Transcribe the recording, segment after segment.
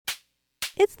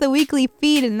It's the weekly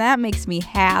feed, and that makes me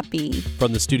happy.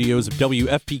 From the studios of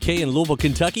WFPK in Louisville,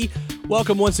 Kentucky,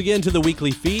 welcome once again to the weekly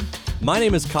feed. My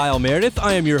name is Kyle Meredith.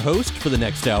 I am your host for the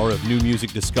next hour of new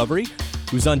music discovery.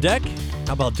 Who's on deck?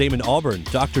 How about Damon Albarn,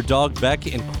 Dr. Dog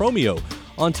Beck, and Chromeo?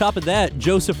 On top of that,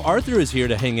 Joseph Arthur is here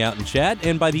to hang out and chat,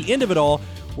 and by the end of it all,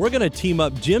 we're going to team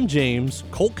up Jim James,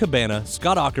 Colt Cabana,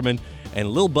 Scott Aukerman,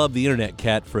 and Lil Bub the Internet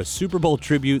Cat for a Super Bowl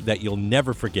tribute that you'll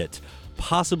never forget,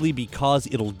 possibly because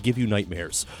it'll give you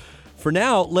nightmares. For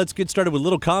now, let's get started with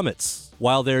Little Comets.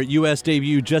 While their U.S.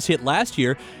 debut just hit last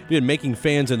year, they've been making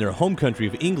fans in their home country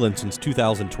of England since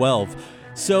 2012.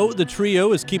 So the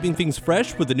trio is keeping things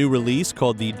fresh with a new release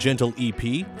called the Gentle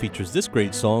EP. Features this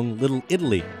great song, Little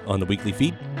Italy, on the weekly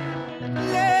feed.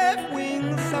 Left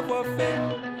wing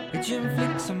subwoofer, itching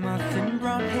flicks on my thin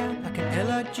brown hair like an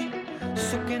elegy,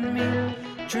 soaking me,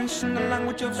 drenched in the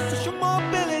language of social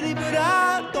mobility. But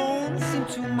I don't seem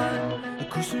to mind the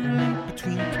cruising link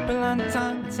between people and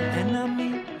time. It's an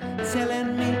enemy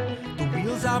telling me the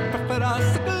wheels I prefer are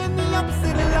circling the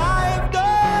opposite of life.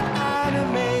 Don't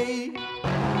animate,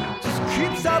 just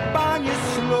creeps up on you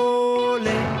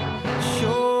slowly,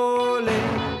 surely,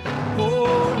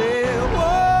 holy.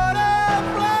 Water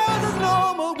flows as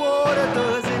normal water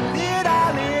does. And little,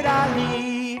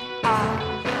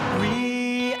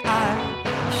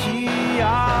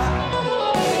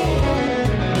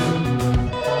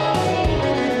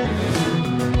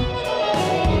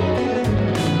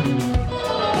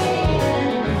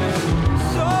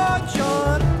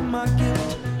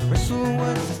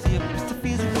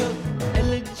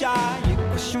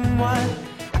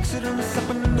 accidents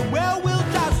happen in the well will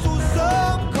die. So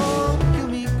some come kill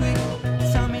me quick,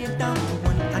 tie me down to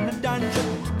one anodyne trip.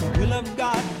 The will of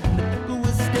God and the people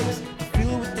with sticks, I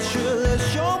feel with the chill is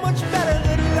so much better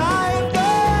than life.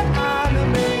 But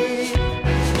anime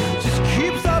just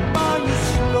creeps up on you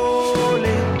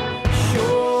slowly,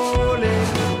 surely,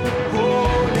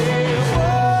 holy.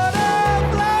 Water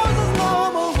flows as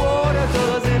normal water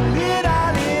does. And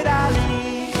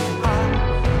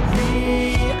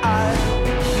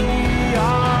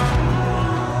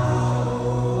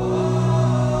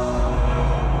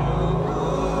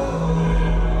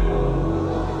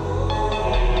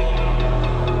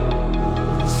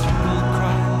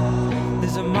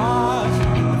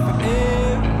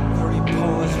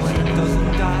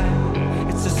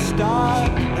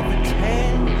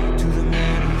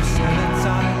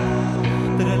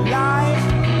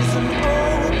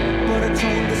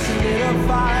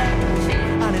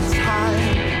and it's time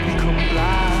become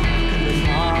black and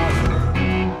hard.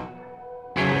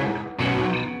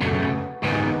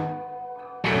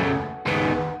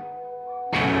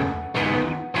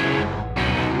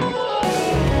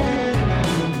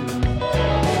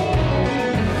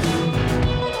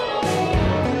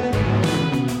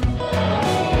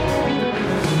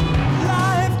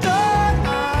 Life done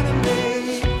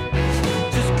anime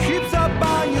just creeps up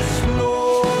on you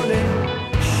slowly,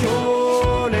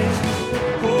 surely,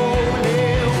 holy.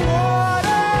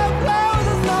 Water flows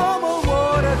as normal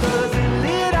water does. And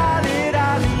little, I.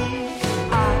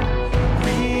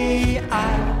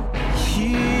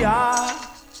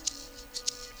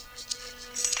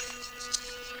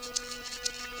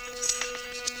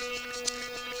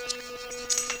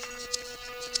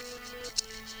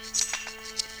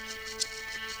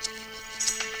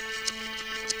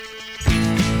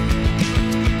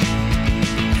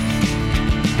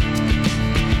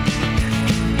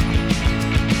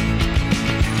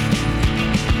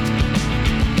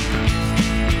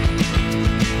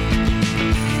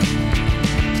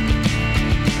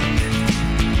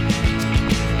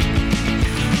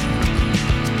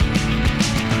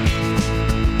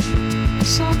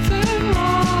 Something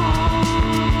wrong.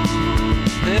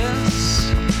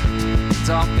 This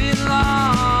don't belong.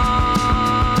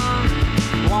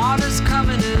 Water's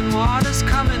coming in, water's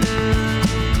coming in.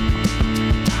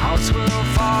 House will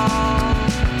fall,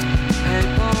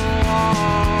 paper wall.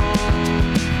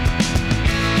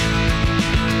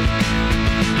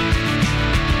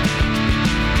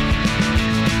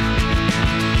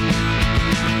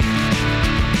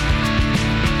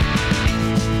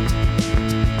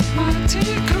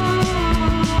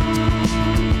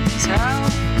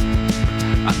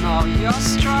 I know you're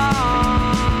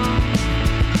strong.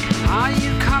 Are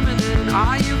you coming in?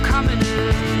 Are you coming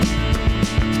in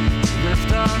to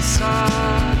lift us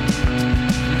up?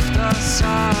 Lift us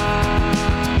up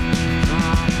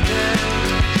from this.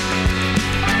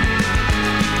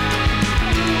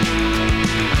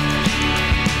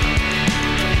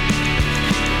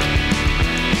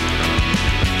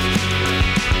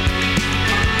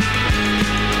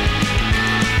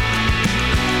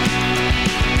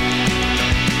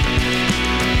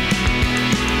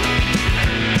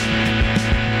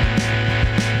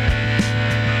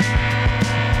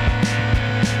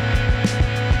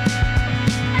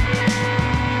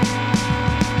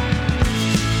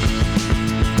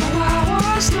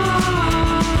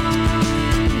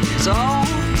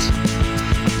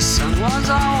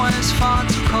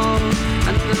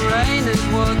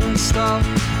 wouldn't stop.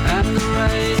 And the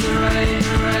rain, the rain,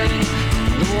 the rain,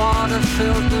 the water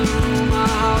filled the room. Our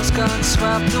house got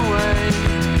swept away.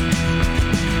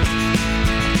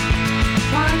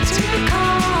 Why take a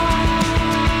call?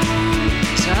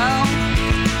 Tell,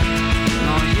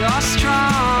 no, you're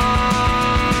strong.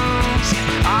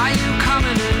 Are you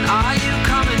coming in? Are you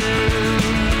coming in?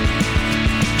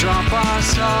 Drop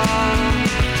us off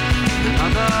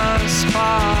another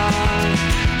spot.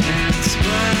 It's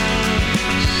best.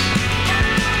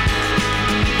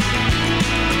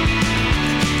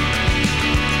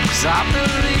 'Cause I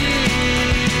believe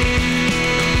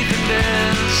in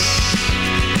this.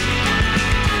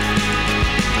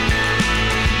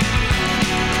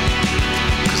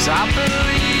 'Cause I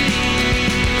believe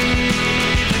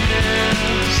in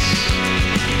this.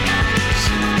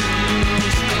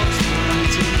 Superheroes, ghosts,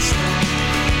 writing stuff.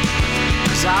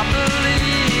 'Cause I believe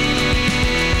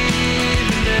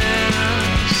in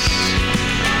this.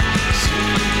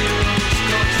 Superheroes,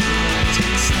 ghosts,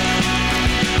 writing stuff.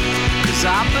 'Cause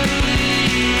I believe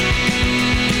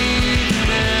in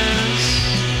this.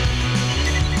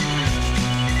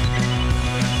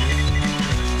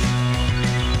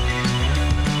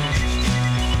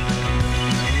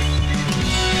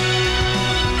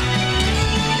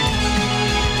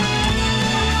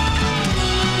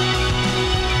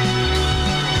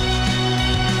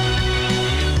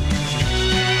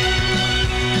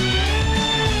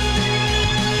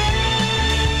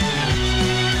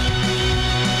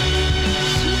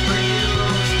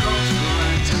 Superheroes, ghosts,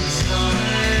 writing stuff.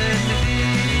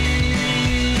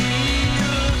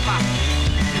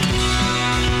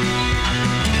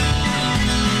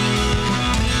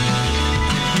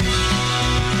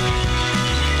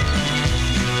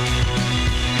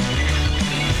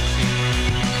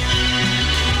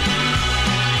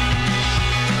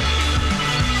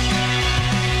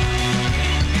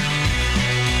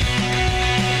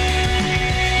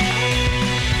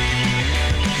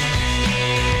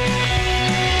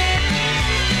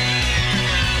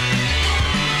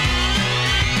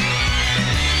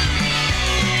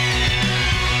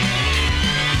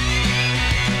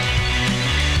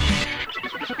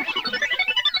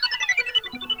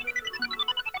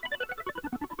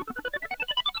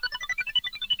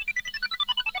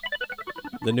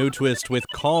 The No Twist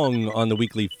with Kong on the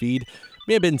weekly feed.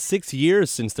 May have been 6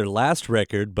 years since their last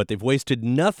record, but they've wasted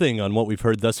nothing on what we've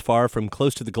heard thus far from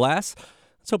Close to the Glass.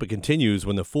 Let's hope it continues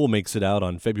when the Fool makes it out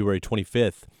on February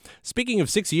 25th. Speaking of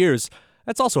 6 years,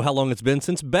 that's also how long it's been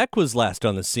since Beck was last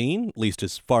on the scene, at least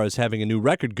as far as having a new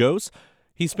record goes.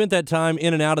 He spent that time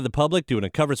in and out of the public doing a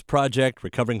covers project,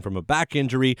 recovering from a back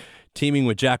injury, teaming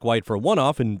with Jack White for a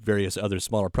one-off and various other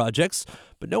smaller projects,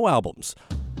 but no albums.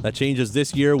 That changes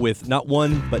this year with not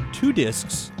one, but 2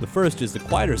 discs. The first is the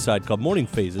quieter side called Morning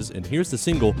Phases, and here's the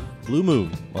single, Blue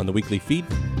Moon, on the weekly feed.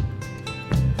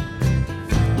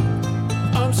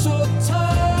 I'm so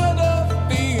tired of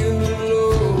being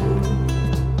alone.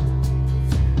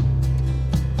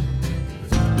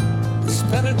 It's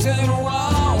been a 10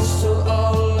 walls to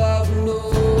all I've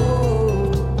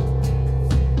known.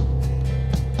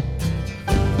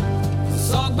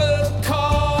 Songbird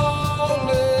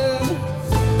calling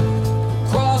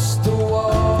across the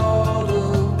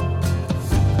water,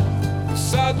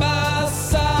 side by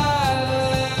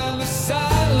side, the silence.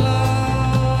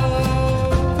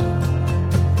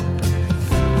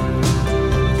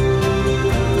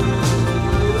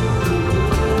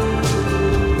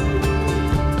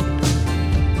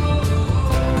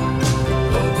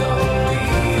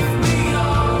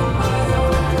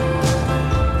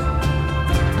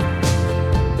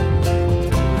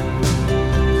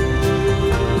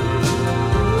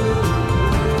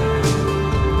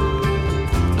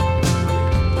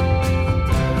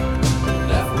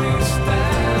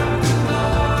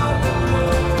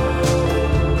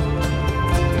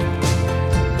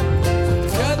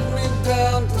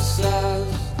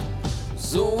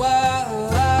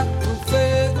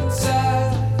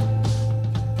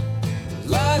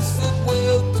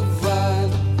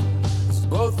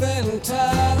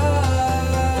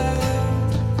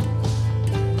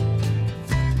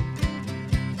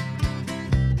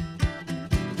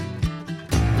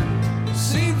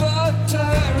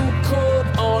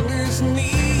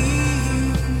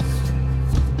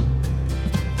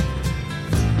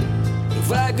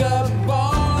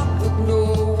 Vagabond that no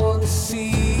one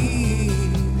sees.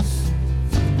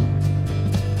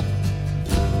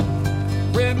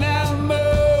 When I'm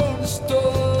moon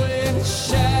stored in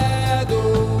shadows,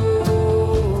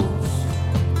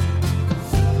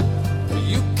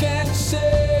 you can't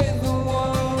say the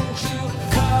ones you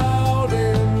caught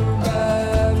in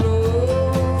battle.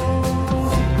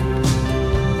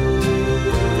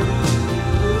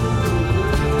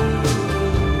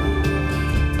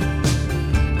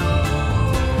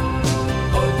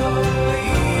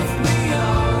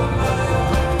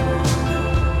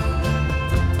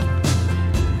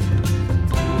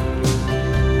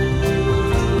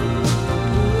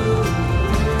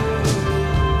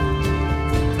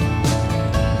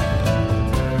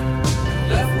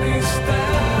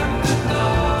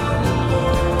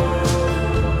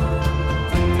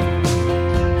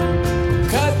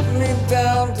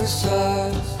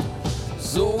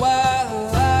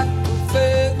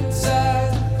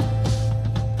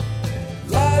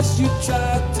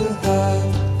 tried to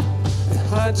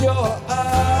hide your eyes.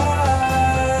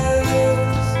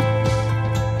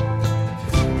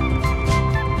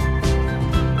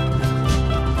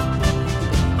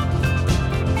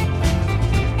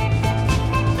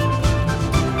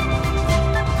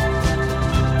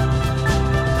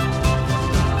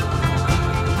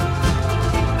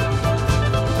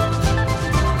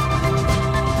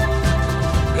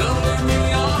 You'll leave me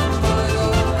on my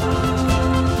own.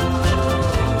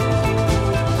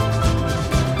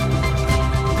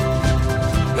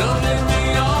 You'll leave me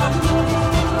on.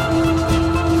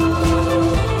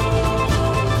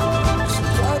 So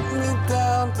cut me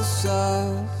down to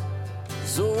size,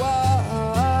 so I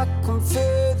can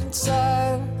fit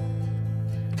inside.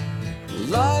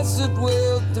 Lines that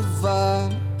will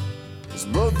divide us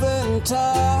both in time.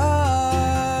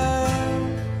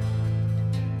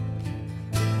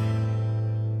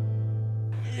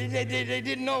 They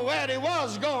didn't know where they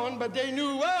was going, but they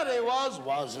knew where they was,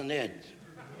 wasn't it?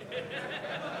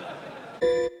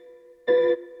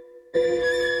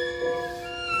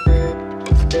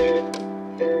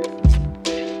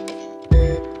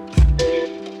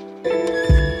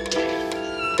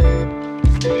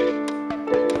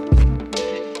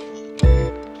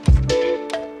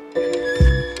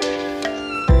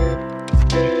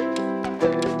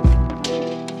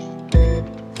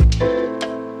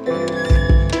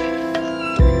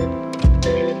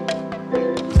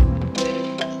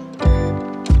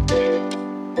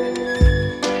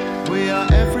 We are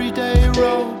everyday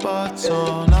robots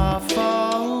on our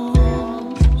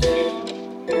phones,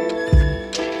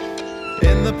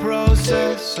 in the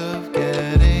process of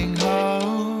getting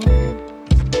home,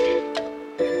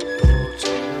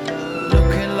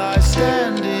 looking like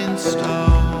standing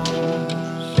stones.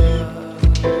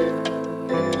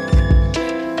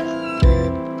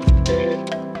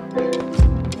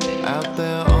 Out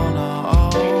there on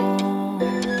our own,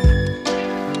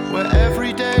 we're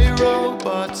everyday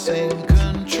robots in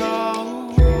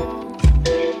control,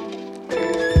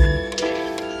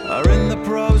 are in the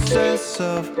process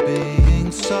of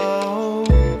being sold,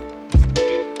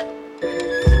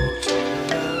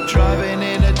 driving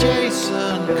in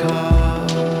adjacent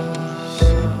cars,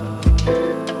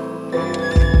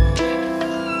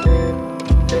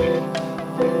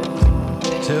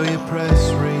 till you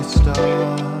press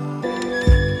restart.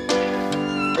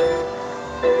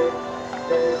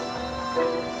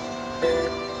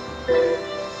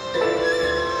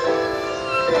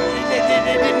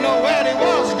 They didn't know where they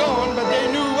was going, but they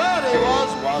knew where they was,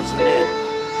 wasn't it?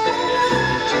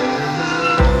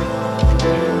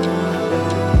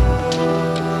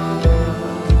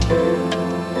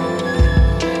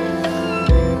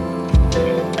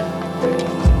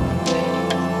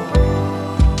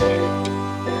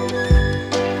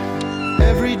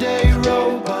 Everyday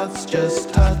robots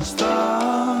just touch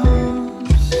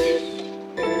thumbs,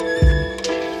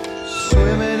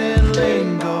 swimming in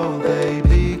lingo they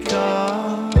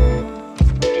become,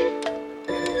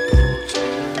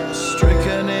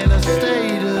 stricken in a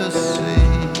status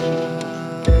scene.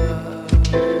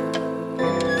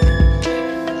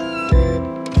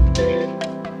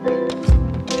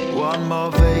 One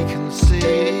more vacancy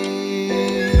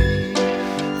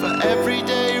for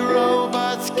everyday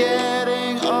robots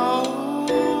getting old.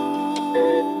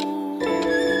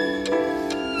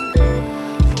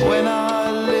 When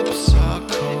our lips are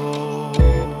cold,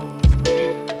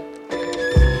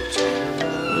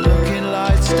 looking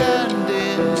like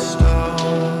standing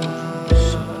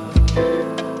stones.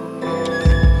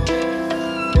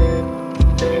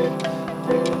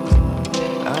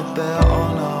 Out there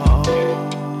on our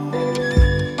own,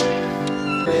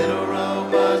 little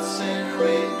robots in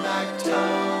ring-back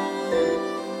tones,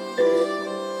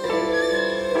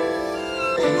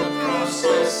 in the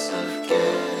process of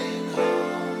getting home.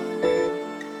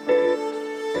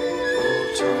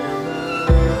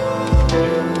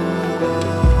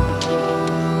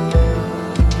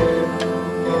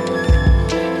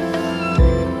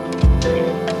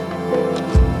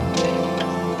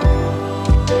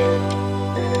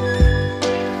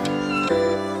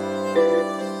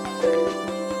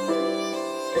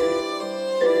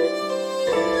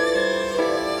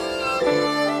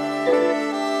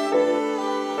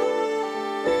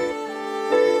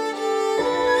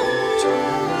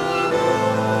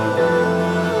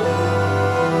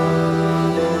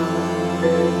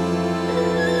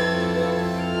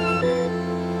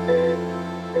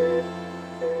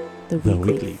 The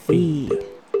weekly feed.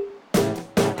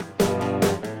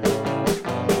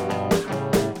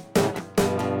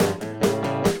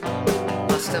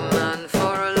 Asked a man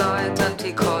for a light and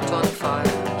he caught on fire.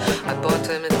 I bought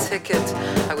him a ticket,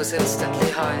 I was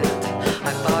instantly hired.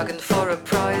 I bargained for a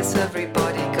price,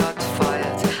 everybody got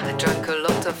fired. I drank a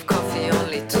lot of coffee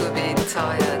only to be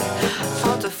tired.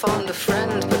 Thought I found a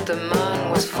friend, but the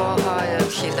man was for hired.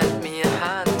 He lent me a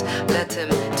hand, led him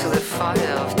to the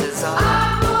fire of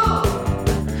desire.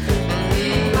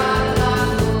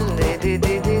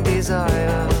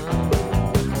 Desire.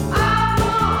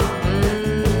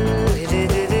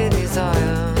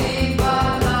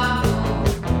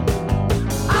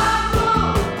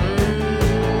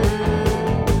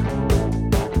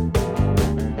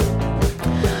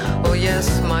 Oh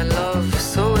yes, my love,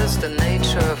 so is the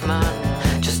nature of man.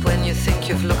 Just when you think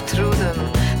you've looked through them,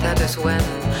 that is when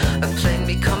a plain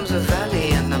becomes a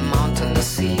valley and a mountain a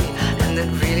sea. And it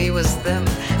really was them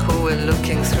who were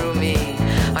looking through me.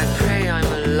 I pray I'm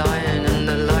a lion in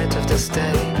the light of this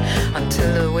day,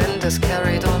 until the wind has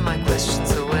carried all my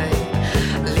questions away.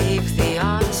 Leave the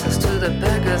answers to the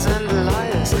beggars and the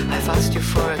liars. I've asked you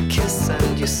for a kiss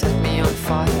and you set me on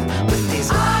fire with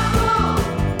desire.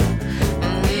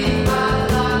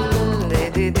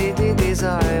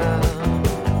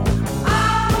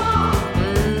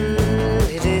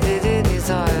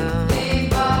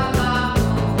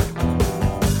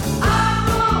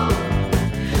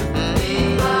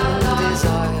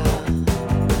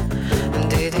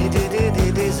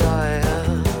 Desire.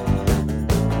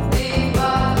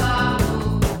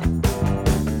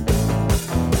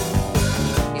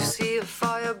 You see a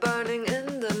fire burning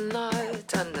in the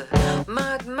night and a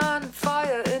madman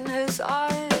fire in his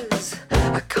eyes.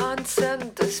 I can't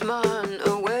send this man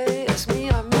away. Es mi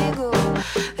amigo.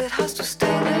 It has to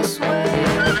stay this way.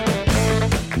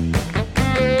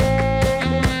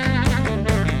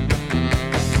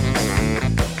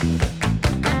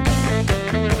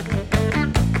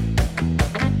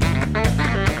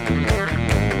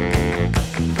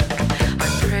 I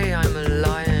pray I'm a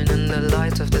lion in the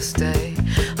light of this day,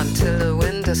 until the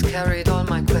wind has carried all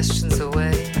my questions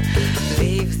away.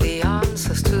 Leave the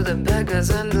answers to the beggars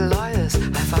and the liars.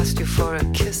 I've asked you for a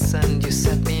kiss and you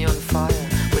set me on fire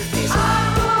with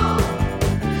desire.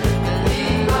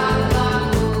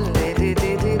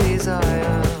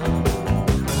 Desire.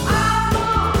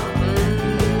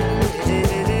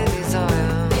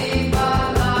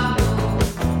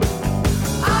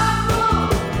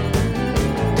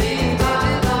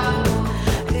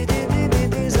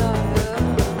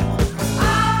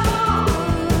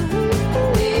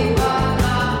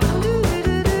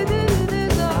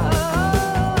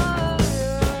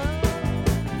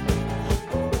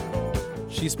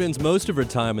 She spends most of her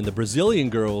time in the Brazilian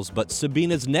Girls, but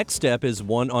Sabina's next step is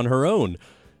one on her own.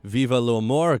 Viva lo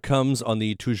Amor comes on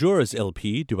the Toujours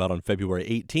LP, due out on February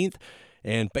 18th,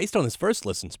 and based on this first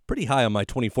listen, it's pretty high on my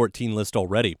 2014 list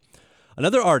already.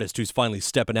 Another artist who's finally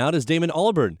stepping out is Damon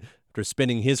Albarn. After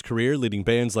spending his career leading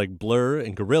bands like Blur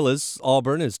and Gorillaz,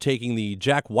 Albarn is taking the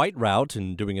Jack White route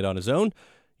and doing it on his own.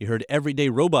 You heard Everyday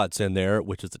Robots in there,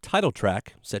 which is the title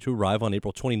track, set to arrive on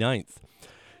April 29th.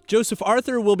 Joseph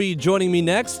Arthur will be joining me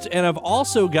next, and I've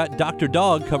also got Dr.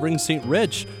 Dog covering St.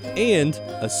 Rich and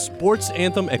a sports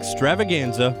anthem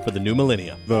extravaganza for the new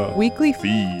millennia. The Weekly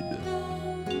Feed.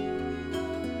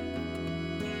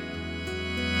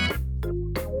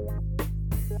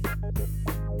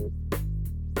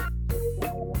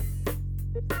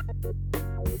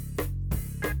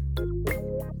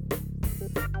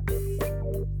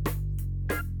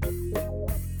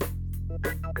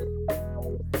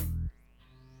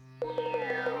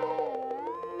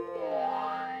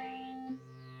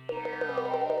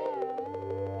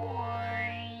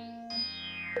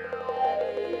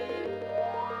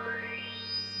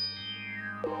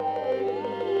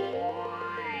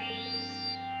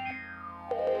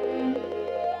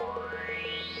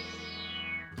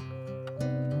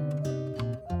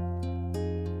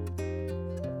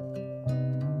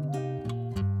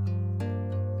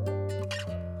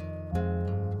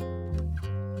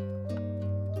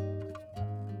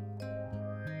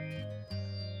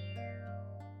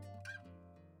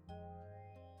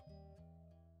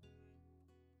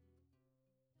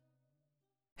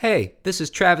 Hey, this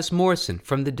is Travis Morrison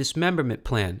from The Dismemberment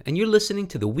Plan, and you're listening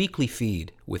to The Weekly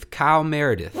Feed with Kyle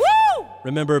Meredith. Woo!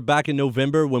 Remember back in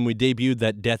November when we debuted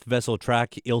that Death Vessel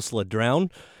track, Ilsla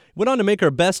Drown? Went on to make our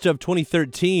best of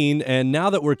 2013, and now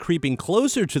that we're creeping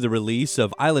closer to the release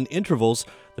of Island Intervals,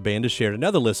 the band has shared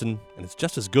another listen, and it's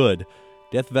just as good.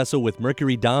 Death Vessel with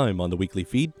Mercury Dime on The Weekly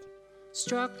Feed.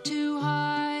 Struck too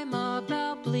high, I'm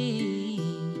about bleed.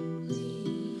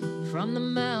 From the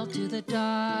melt to the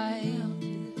die,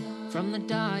 from the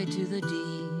die to the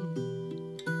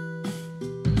deep.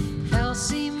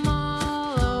 Elsie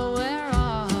Marlowe, where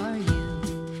are you?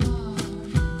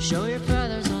 Show your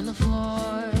feathers on the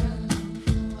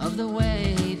of the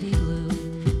wavy blue.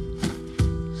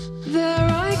 There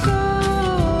I go,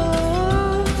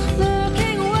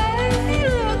 looking away,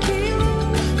 looking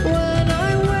when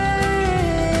I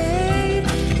wait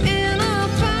in a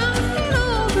fountain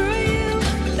over you.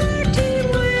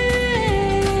 13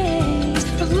 ways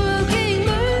of looking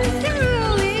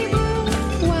mercurily blue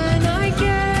when I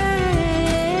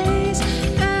gaze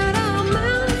at a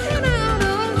mountain out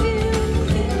of view.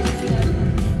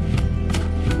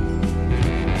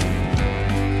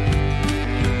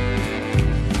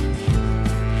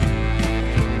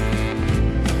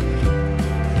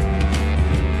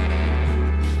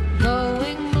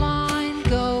 Going blind,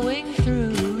 going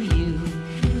through you.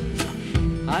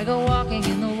 I go walking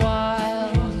in the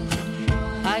wild.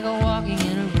 I go walking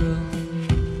in a room.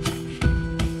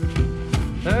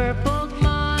 Purpled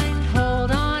mind,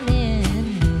 hold on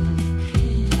in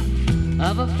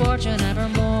of a fortune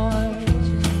evermore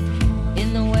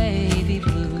in the wavy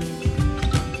blue.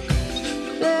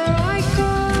 There I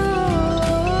go,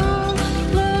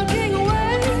 looking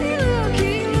away,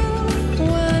 looking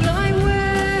when I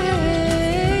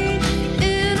wait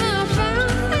in a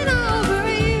fountain over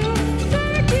you.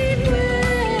 13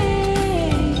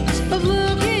 ways of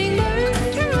looking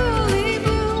mercurily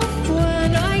blue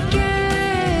when I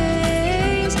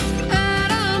gaze at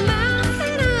a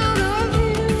mountain out of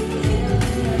view.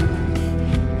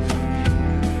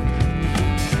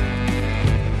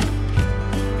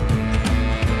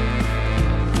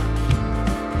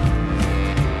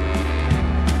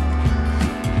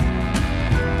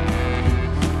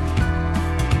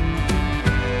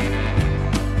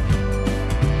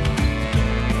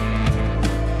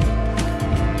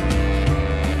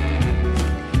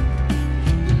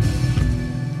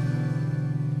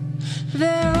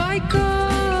 There I go,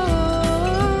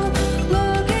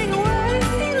 looking away,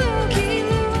 looking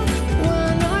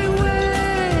when I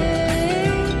wait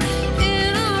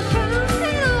in a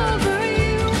fountain over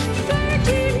you.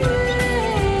 13 ways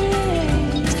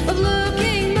of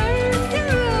looking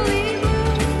mercurily blue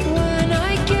when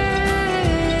I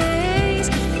gaze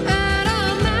at a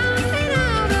mountain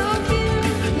out of view.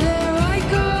 There I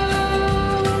go,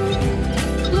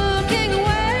 looking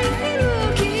away,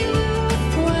 looking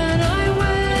when I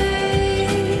wait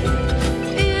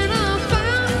in a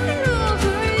fountain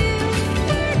over you.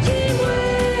 13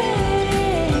 ways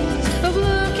of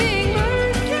looking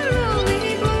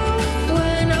mercurily blue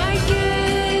when I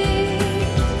gaze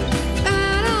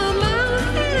at a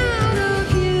mountain out of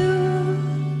view.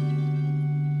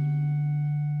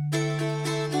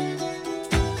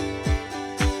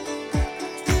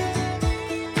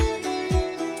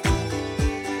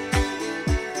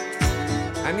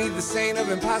 I need the saint of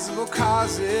impossible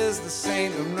causes, the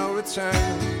saint of no return.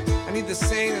 I need the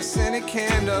saint of scented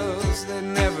candles that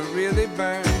never really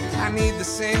burn. I need the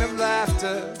saint of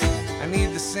laughter. I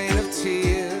need the saint of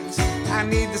tears. I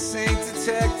need the saint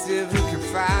detective who can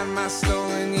find my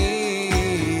stolen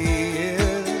years.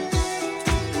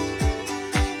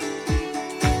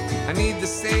 I need the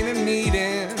saint of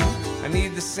needing. I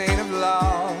need the saint of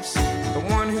loss. The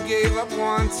one who gave up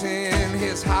wanting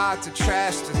his heart to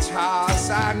trash to toss.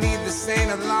 I need the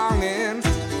saint of longing.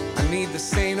 I need the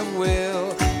saint of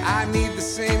will. I need the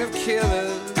saint of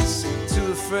killers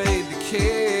too afraid to kill.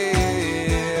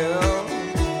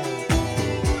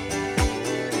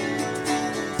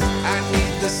 I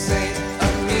need the saint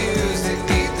of music.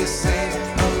 Need the saint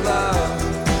of love.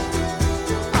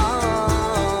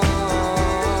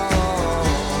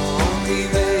 Only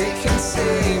they can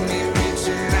save me,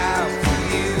 reaching out for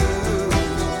you.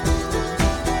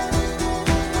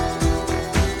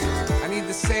 I need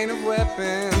the saint of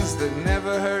weapons that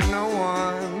never hurt no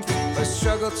one, but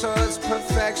struggle towards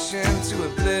perfection to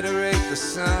obliterate the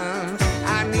sun.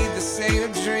 I need the saint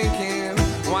of drinking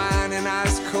wine and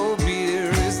ice cold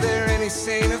beer. Is there any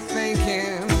saint of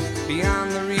thinking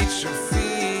beyond the reach of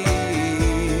fear?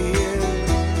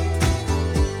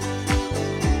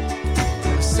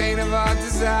 The saint of our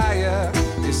desire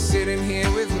is sitting here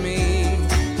with me.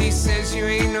 He says you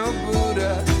ain't no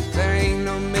Buddha, there ain't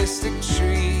no mystic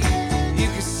tree. You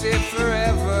can sit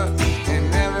forever and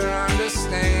never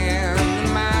understand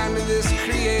the mind of this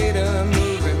creator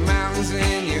moving mountains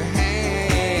in your hand.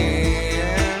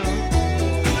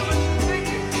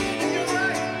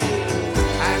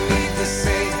 I need the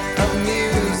saint of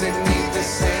music, need the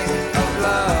saint of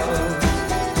love.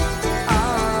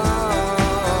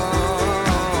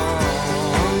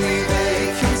 Only they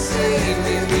can save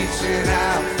me, reaching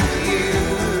out for you.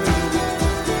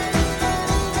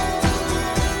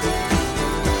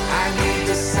 I need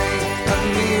the saint of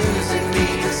music,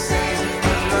 need the saint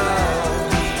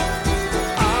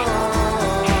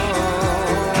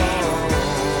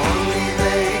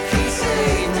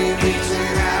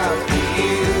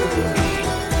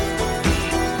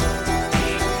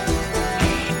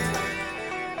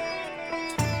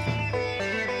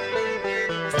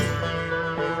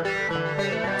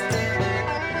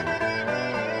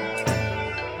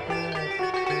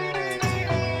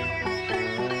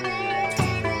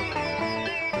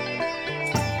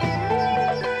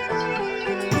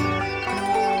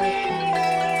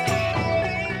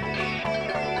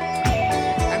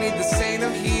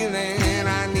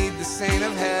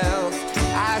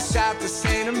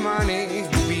of money,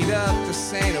 beat up the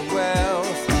saint of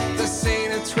wealth, the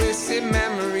saint of twisted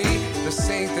memory, the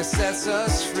saint that sets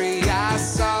us free. I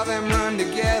saw them run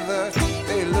together,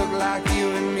 they look like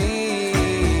you and me.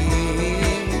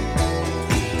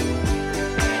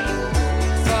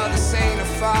 For the saint of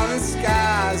falling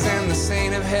skies and the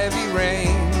saint of heavy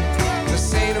rain, the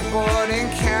saint of board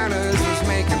encounters was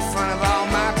making fun of all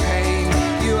my pain.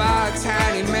 You are a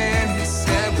tiny man, he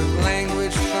said, with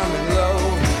language coming low,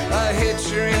 a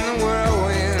hitcher in the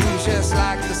whirlwind, just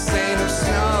like the saint of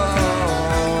snow.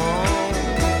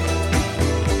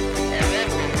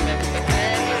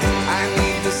 I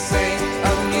need the saint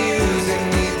of music,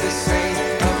 need the saint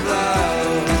of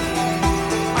love.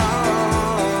 Oh,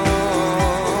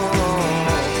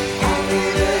 only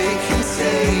they can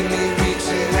save me,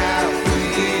 reaching out for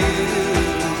you.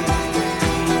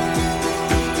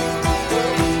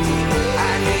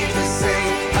 I need the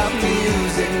saint of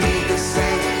music, need the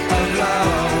saint of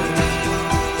love.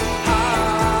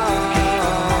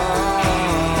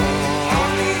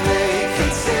 Only they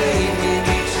can save me,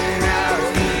 reaching out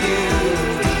for you.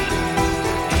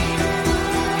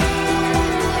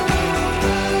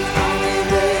 Only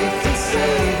they can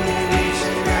save me,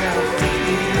 reaching out for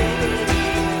you.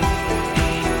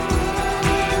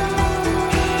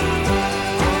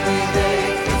 Only they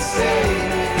can save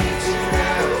me, reaching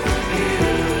out for you.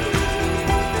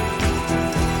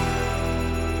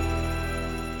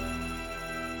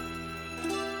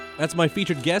 That's my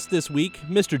featured guest this week,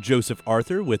 Mr. Joseph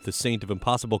Arthur with The Saint of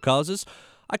Impossible Causes.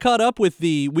 I caught up with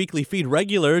the Weekly Feed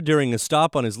regular during a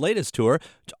stop on his latest tour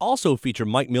to also feature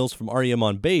Mike Mills from REM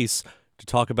on bass to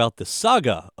talk about the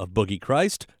saga of Boogie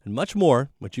Christ and much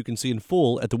more, which you can see in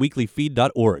full at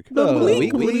theweeklyfeed.org. The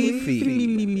Weekly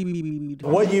Feed.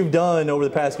 What you've done over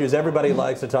the past years, everybody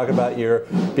likes to talk about your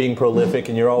being prolific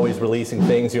and you're always releasing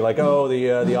things. You're like, oh,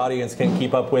 the audience can't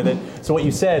keep up with it. So what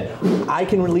you said, I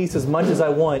can release as much as I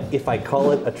want if I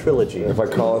call it a trilogy. If I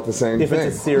call it the same thing. If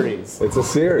it's a series. It's a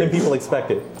series. Then people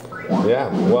expect it. Yeah.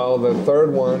 Well, the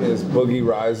third one is Boogie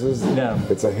Rises. Yeah.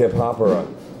 It's a hip opera.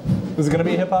 Is it going to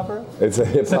be a hip opera? It's a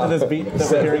hip Set hop. to this beat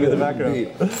that we're hearing in the background.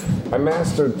 I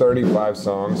mastered 35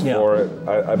 songs for it.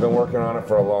 I've been working on it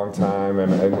for a long time,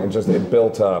 and just it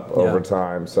built up over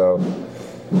time. So,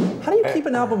 how do you keep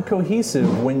an album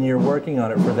cohesive when you're working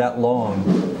on it for that long?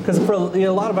 Because for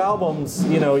a lot of albums,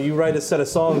 you write a set of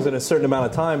songs in a certain amount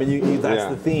of time, and that's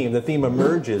the theme. The theme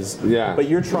emerges. Yeah. But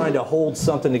you're trying to hold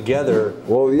something together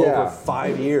over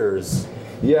 5 years.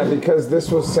 Yeah, because this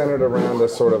was centered around a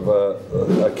sort of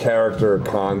a character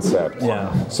concept.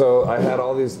 Yeah. So I had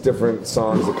all these different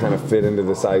songs that kind of fit into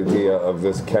this idea of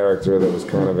this character that was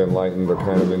kind of enlightened or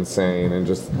kind of insane, and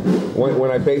just when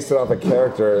I based it off a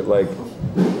character, like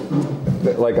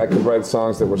I could write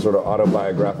songs that were sort of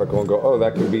autobiographical and go, oh,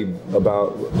 that could be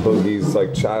about Boogie's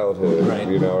like childhood,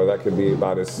 or that could be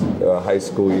about his high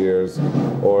school years,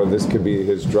 or this could be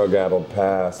his drug-addled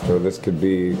past, or this could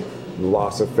be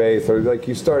loss of faith, or like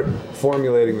you start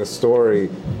formulating the story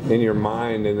in your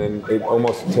mind, and then it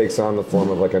almost takes on the form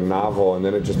of like a novel, and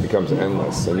then it just becomes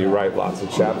endless, and you write lots of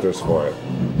chapters for it.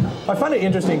 I find it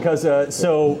interesting because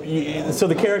so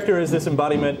the character is this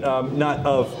embodiment not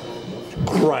of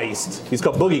Christ. He's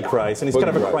called Boogie Christ, and he's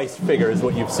kind of a Christ figure, is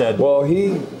what you've said. Well,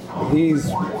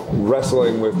 he's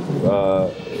wrestling with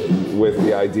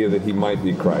the idea that he might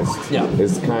be Christ. Yeah,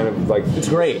 it's kind of like it's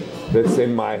great. That's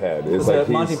in my head. It's like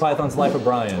Monty Python's Life of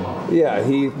Brian. Yeah,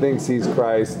 he thinks he's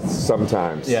Christ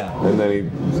sometimes. Yeah, and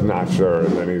then he's not sure,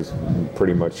 and then he's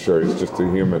pretty much sure he's just a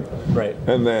human. Right.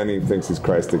 And then he thinks he's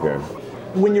Christ again.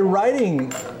 When you're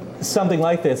writing something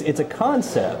like this, it's a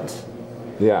concept.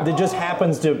 Yeah. That just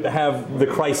happens to have the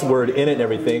Christ word in it and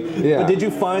everything. Yeah. But did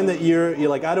you find that you're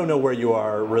like, I don't know where you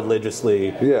are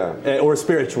religiously, or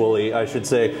spiritually, I should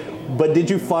say, but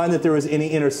did you find that there was any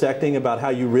intersecting about how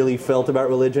you really felt about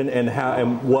religion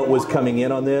and what was coming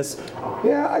in on this?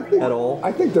 Yeah, I think at all.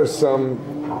 I think there's some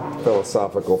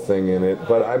philosophical thing in it,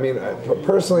 but I mean,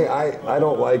 personally, I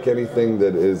don't like anything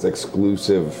that is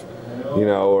exclusive.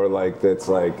 Or like that's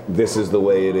like this is the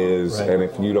way it is, and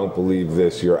if you don't believe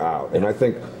this, you're out. And I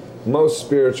think most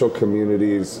spiritual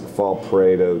communities fall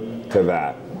prey to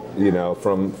that.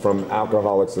 From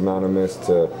Alcoholics Anonymous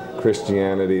to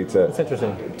Christianity to that's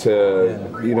interesting.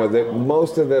 That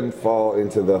most of them fall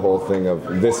into the whole thing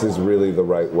of this is really the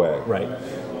right way. Right.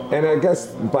 And I guess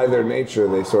by their nature,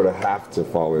 they sort of have to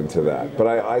fall into that. But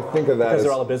I think of that because as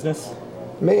they're all a business.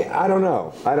 I don't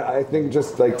know. I think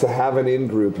just like to have an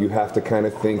in-group, you have to kind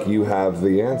of think you have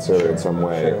the answer in some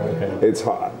way. Sure, okay. It's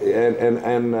hard,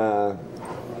 and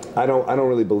I don't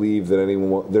really believe that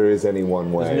there is any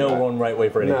one way. There's no one right way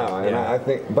for anything. No, and I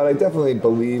think, but I definitely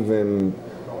believe in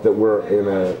that we're in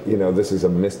a, this is a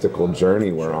mystical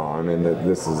journey we're on, and that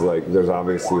this is like, there's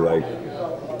obviously like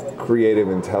creative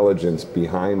intelligence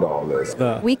behind all this.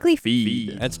 Weekly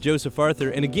Feed. That's Joseph Arthur,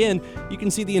 and again, you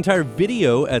can see the entire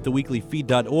video at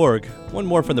theweeklyfeed.org. One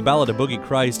more from the Ballad of Boogie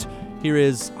Christ. Here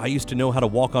is I Used to Know How to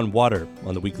Walk on Water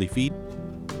on the Weekly Feed.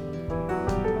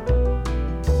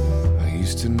 I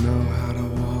used to know how to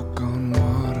walk on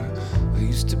water. I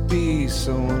used to be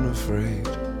so unafraid.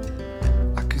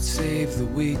 I could save the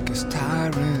weakest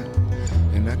tyrant,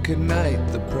 and I could knight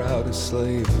the proudest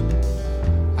slave.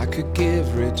 I could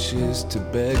give riches to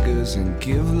beggars and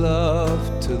give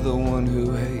love to the one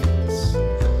who hates.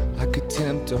 I could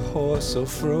tempt a horse so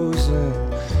frozen,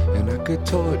 and I could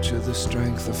torture the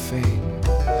strength of fate.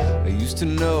 I used to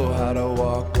know how to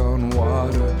walk on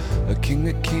water. A king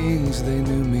of kings, they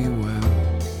knew me well.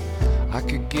 I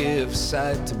could give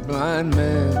sight to blind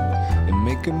men and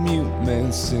make a mute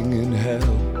man sing in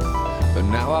hell. But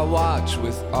now I watch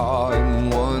with awe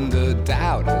and wonder.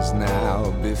 Doubt has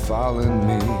now befallen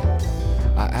me.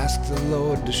 I ask the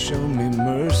Lord to show me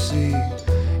mercy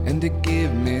and to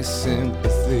give me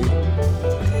sympathy.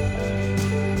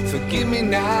 Forgive me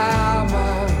now,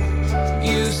 my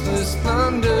useless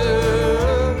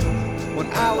thunder, when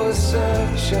I was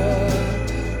such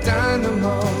a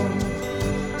dynamo.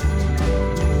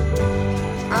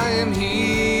 I am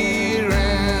here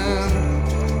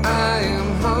and I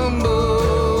am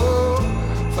humble,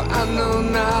 for I know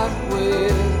not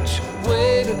which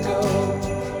way to go.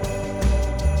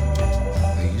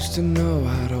 I used to know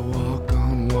how to walk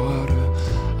on water.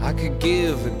 I could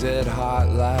give a dead heart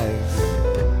life.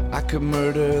 I could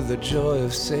murder the joy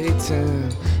of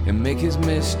Satan and make his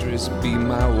mistress be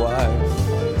my wife.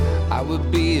 I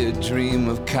would be a dream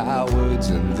of cowards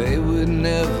and they would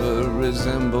never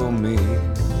resemble me.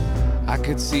 I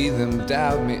could see them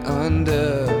doubt me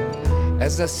under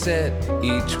as I set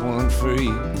each one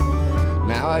free.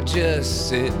 Now I just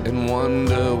sit and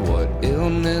wonder what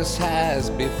illness has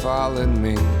befallen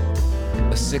me.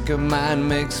 A sicker mind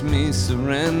makes me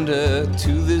surrender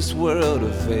to this world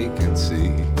of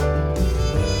vacancy.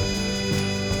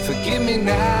 Forgive me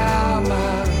now,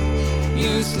 my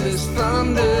useless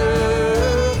thunder,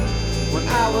 when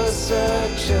I was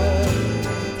such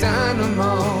a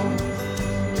dynamo.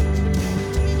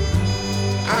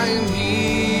 I am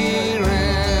here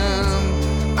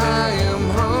and I am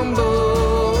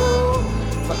humble,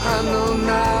 for I know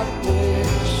not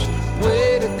which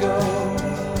way to go.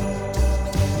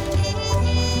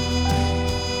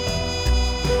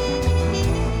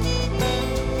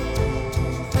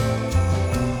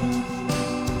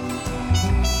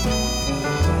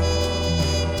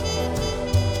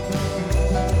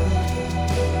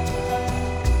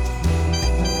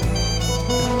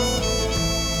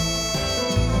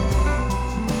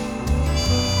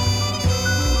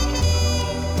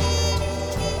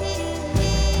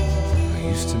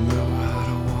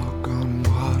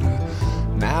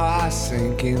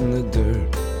 Sink in the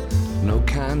dirt. No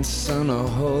kind sun or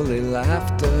holy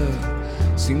laughter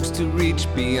seems to reach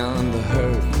beyond the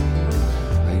hurt.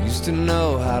 I used to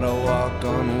know how to walk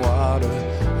on water.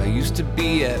 I used to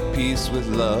be at peace with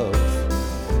love,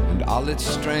 and all its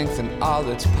strength and all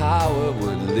its power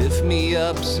would lift me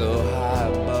up so high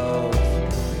above.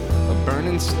 A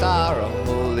burning star, a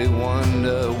holy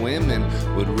wonder, women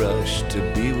would rush to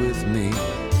be with me.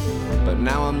 But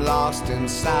now I'm lost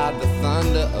inside the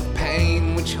thunder of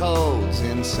pain which holds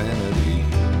insanity.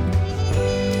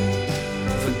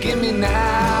 Forgive me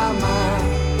now, my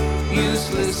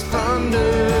useless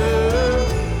thunder,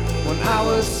 when I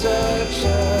was such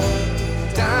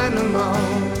a dynamo.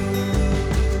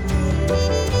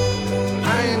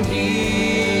 I am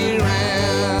here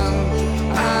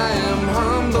and I am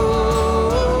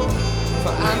humble,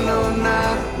 for I know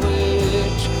not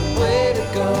which way to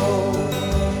go.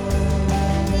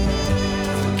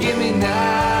 Give me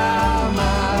now,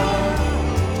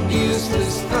 my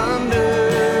useless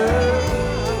thunder,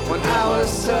 when I was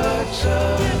such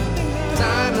a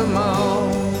dynamo.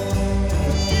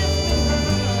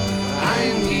 I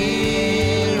am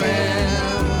here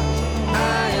and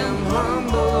I am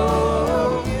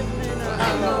humble, for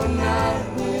I know not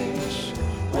which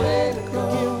way to go.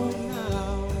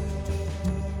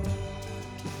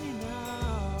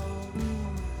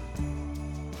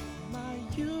 My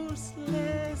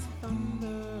useless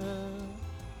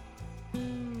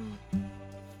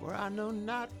for I know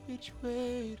not which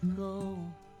way to go.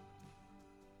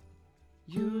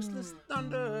 Useless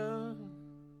thunder,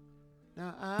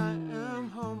 now I am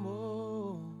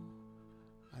humble.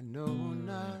 I know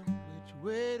not which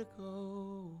way to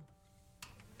go.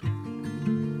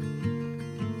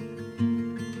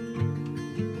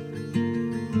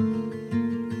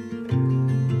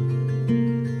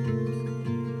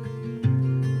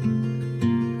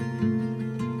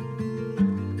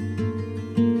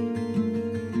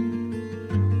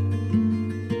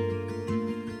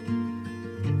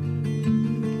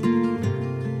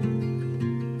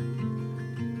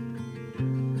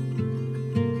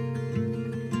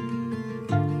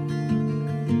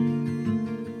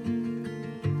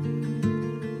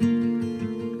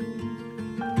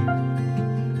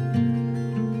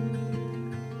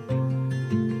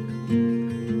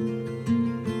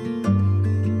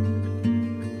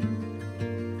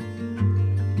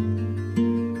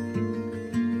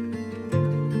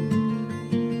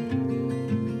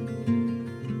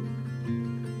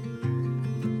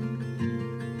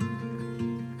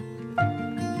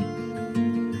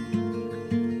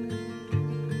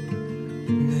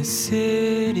 The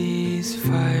city's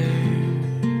fire,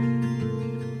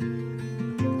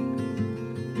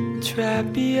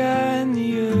 trapped behind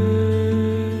the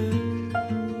earth,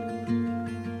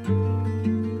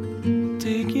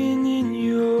 digging in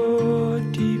your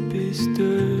deepest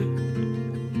dirt.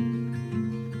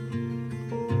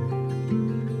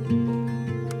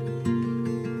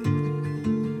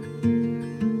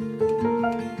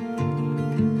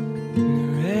 The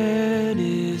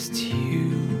reddest hue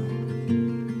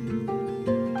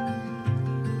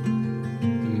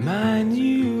remind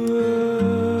you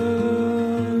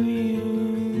of you,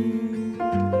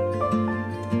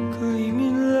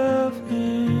 gleaming love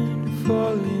and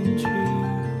falling true.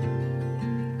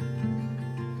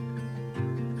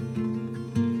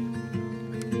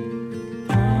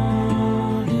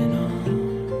 On and on,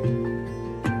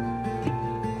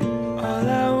 all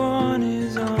I want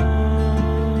is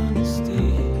honesty.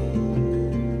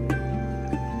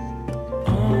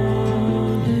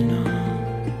 On and on.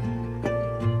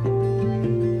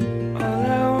 All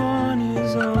I want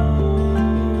is honesty.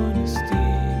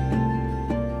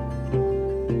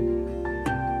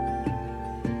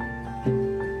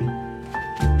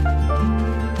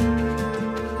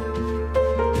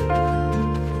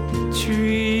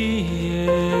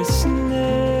 Tree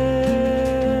snaps,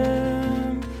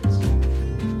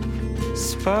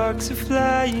 sparks are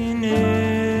flying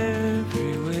everywhere,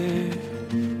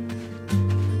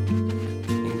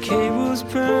 and cables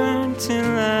burnt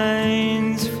and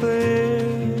lines flare.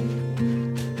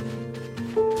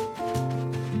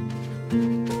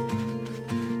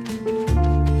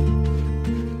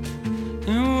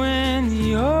 And when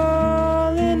the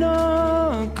all in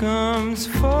all comes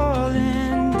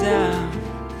falling down,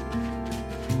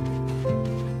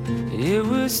 it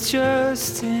was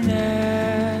just an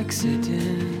accident,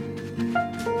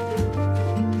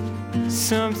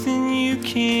 something you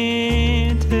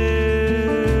can't help.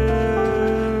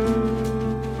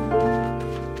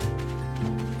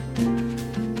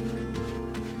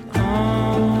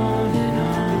 On and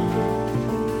on,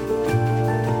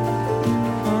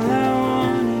 all I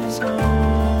want is honesty.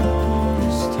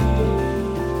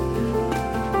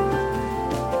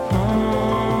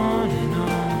 On and on,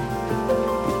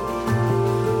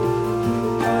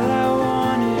 all I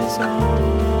want is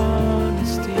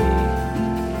honesty.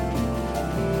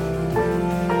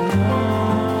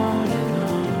 On and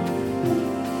on,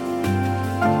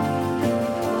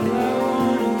 all I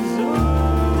want is honesty.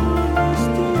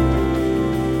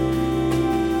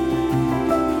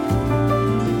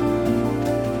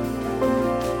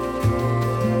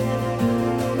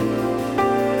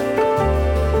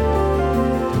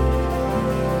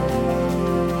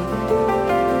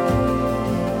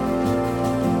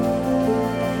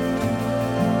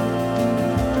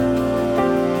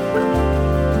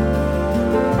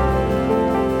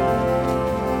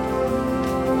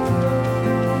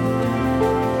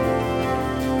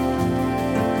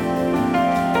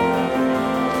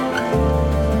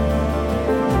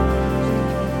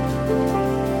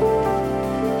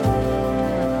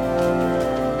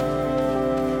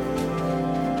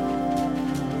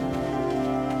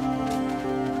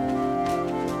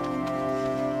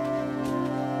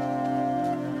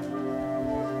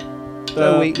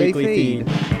 The Weekly Feed.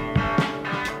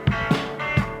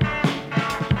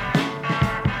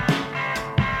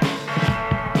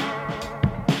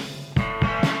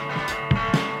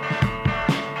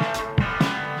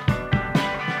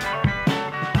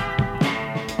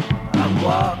 I'm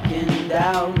walking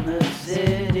down the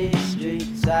city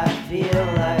streets. I feel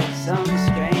like some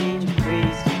strange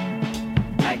priest.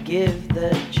 I give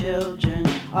the children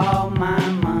all my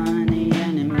money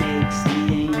and it makes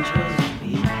the angels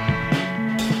weep.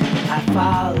 I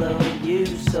follow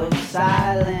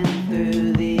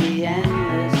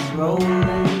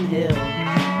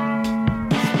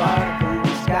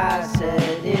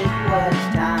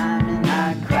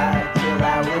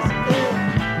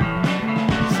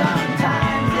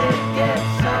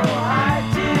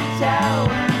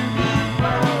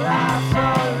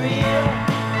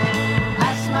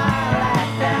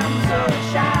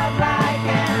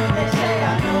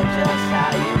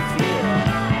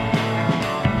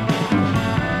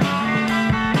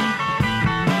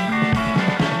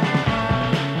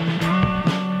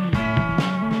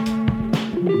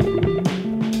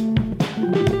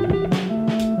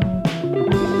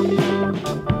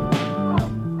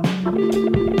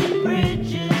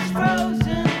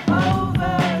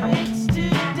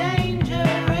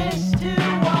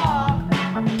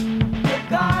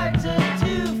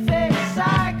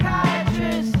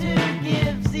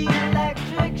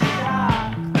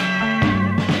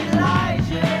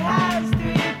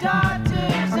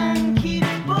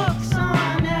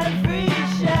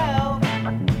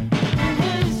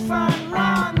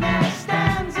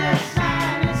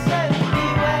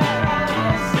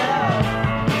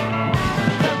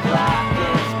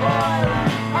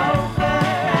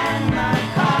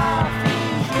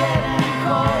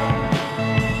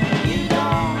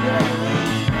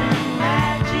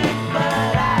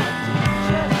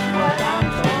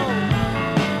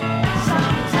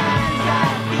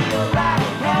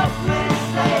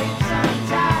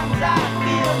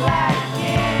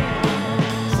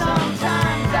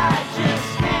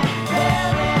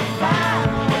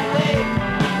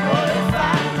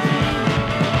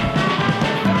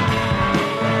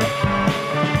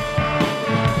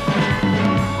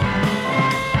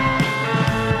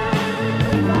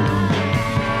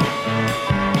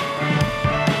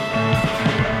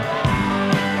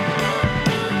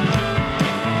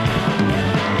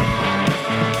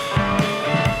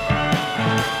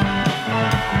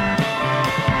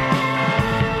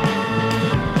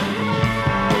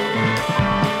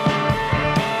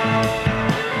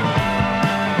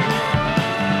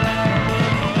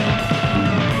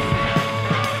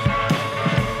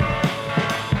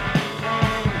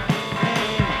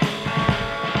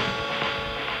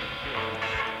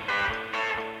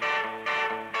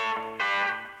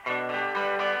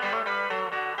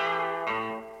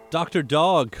Dr.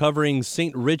 Dog covering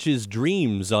St. Rich's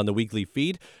Dreams on the weekly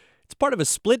feed. It's part of a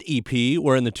split EP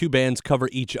wherein the two bands cover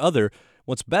each other.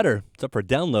 What's better, it's up for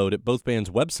download at both bands'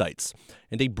 websites.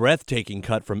 And a breathtaking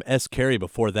cut from S. Carey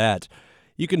before that.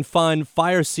 You can find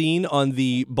Fire Scene on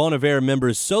the Bon Iver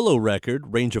members' solo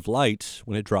record, Range of Light,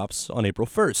 when it drops on April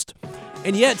 1st.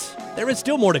 And yet, there is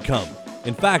still more to come.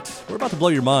 In fact, we're about to blow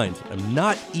your mind. I'm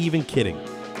not even kidding.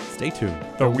 Stay tuned.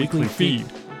 The Weekly Feed.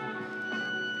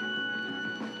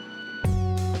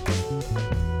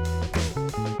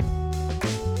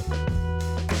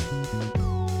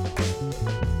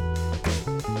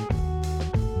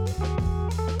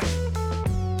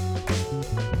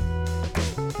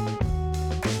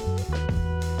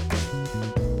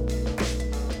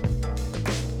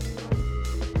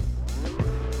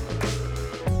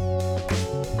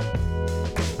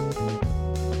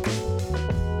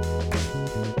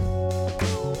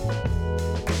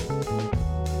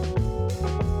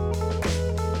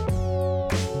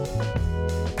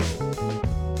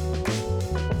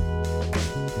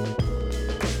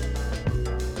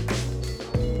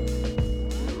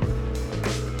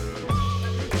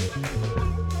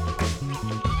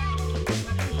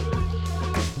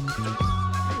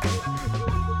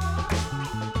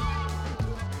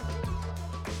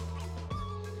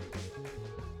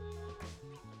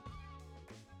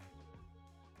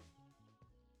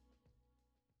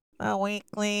 A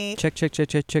weekly Check.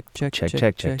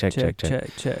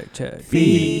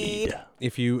 Feed.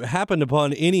 If you happened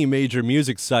upon any major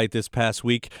music site this past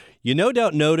week, you no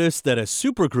doubt noticed that a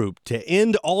supergroup to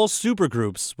end all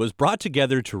supergroups was brought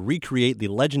together to recreate the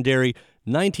legendary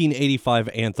 1985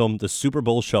 anthem, the Super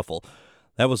Bowl Shuffle.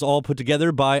 That was all put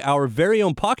together by our very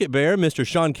own Pocket Bear, Mr.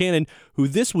 Sean Cannon, who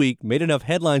this week made enough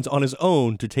headlines on his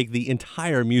own to take the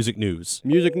entire music news.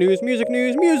 Music news.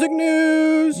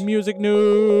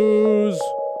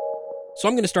 So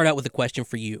I'm going to start out with a question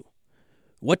for you.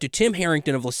 What do Tim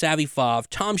Harrington of LaSavie Fav,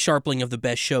 Tom Sharpling of The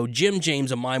Best Show, Jim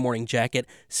James of My Morning Jacket,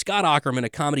 Scott Aukerman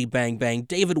of Comedy Bang Bang,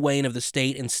 David Wayne of The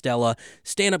State and Stella,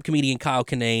 stand-up comedian Kyle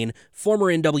Kinane, former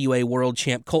NWA world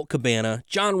champ Colt Cabana,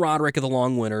 John Roderick of The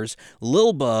Long Winters,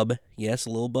 Lil Bub, yes,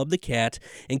 Lil Bub the Cat,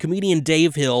 and comedian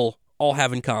Dave Hill all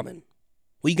have in common?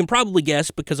 Well, you can probably guess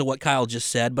because of what Kyle just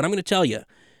said, but I'm going to tell you.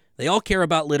 They all care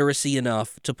about literacy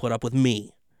enough to put up with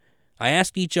me. I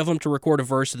asked each of them to record a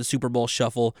verse of the Super Bowl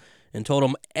Shuffle and told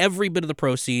them every bit of the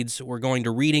proceeds were going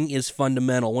to Reading is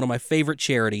Fundamental, one of my favorite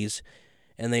charities,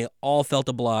 and they all felt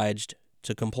obliged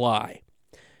to comply.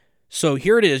 So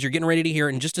here it is. You're getting ready to hear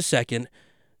it in just a second.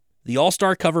 The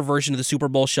all-star cover version of the Super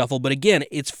Bowl Shuffle, but again,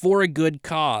 it's for a good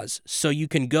cause, so you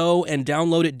can go and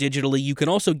download it digitally. You can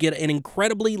also get an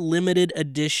incredibly limited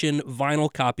edition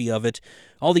vinyl copy of it.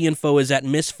 All the info is at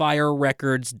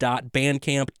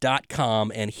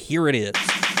misfirerecords.bandcamp.com, and here it is.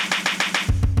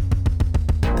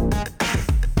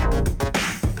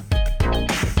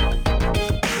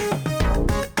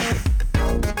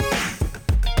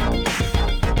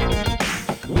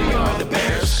 We are the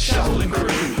Bears, shuffling crew,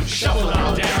 shuffle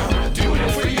on down.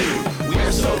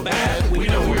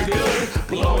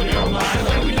 Blowing your mind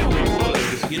like we knew we would.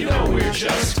 You know we're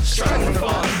just strutting for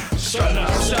fun, strutting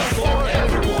our stuff for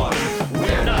everyone.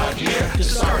 We're not here to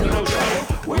start no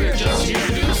trouble. We're just here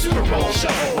to do the Super Bowl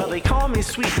Shuffle. Well, they call me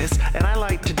Sweetness, and I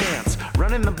like to dance.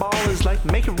 Running the ball is like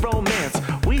making romance.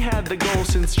 We had the goal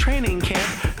since training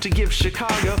camp to give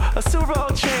Chicago a Super Bowl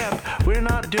champ. We're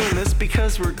not doing this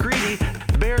because we're greedy.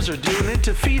 The Bears are doing it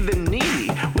to feed the needy.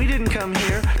 We didn't come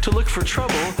here to look for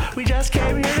trouble. We just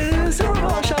came here to do the Super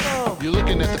Bowl Shuffle. You're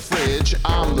looking at the fridge,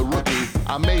 I'm the rookie.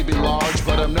 I may be large,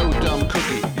 but I'm no dumb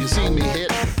cookie. You seen me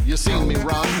hit, you seen me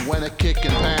run. When I kick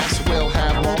and pass, we'll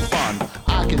have more fun.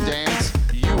 I can dance,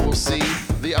 you will see.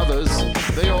 The others,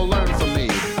 they all learn from me.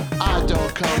 I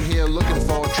don't come here looking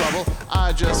for trouble.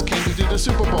 I just came to do the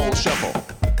Super Bowl Shuffle.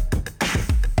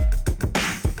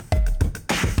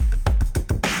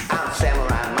 I'm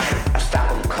Samurai Mike, I stop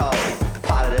 'em cold.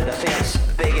 Part of the defense,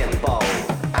 big and bold.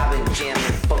 I've been jamming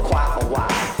for quite a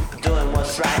while. Doing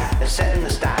what's right and setting the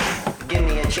style. Give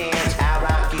me a chance, I'll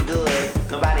rock you good.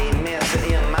 Nobody miss it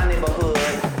in my neighborhood.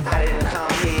 I didn't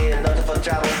come here looking for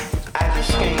trouble. I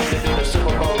just came to do the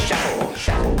Super Bowl Shuffle.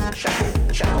 Shuffle,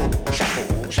 shuffle, shuffle,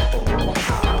 shuffle, shuffle.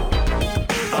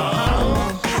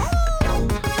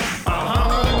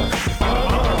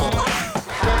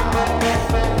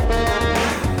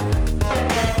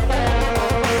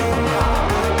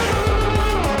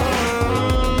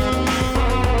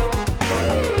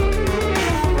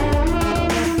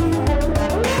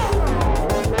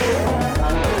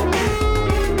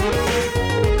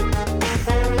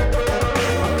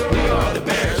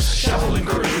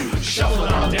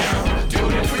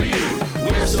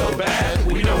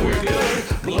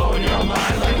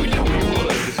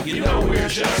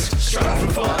 just strutting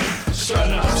for fun,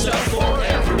 strutting our stuff for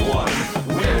everyone.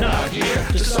 We're not here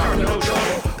to start no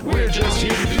trouble. We're just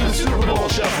here to do the Super Bowl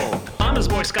shuffle. I'm his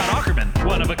boy Scott Ackerman,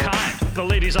 one of a kind. The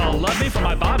ladies all love me for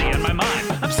my body and my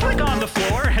mind. I'm slick on the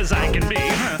floor as I can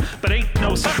be, but ain't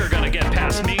no sucker gonna get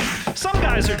past me. Some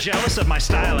guys are jealous of my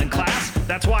style and class.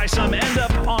 That's why some end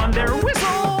up on their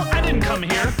whistle. I didn't come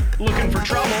here looking for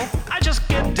trouble. I just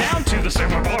get down to the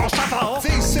Super Bowl shuffle.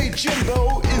 They say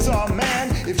Jimbo is our man.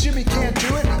 If Jimmy can't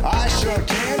do it, I sure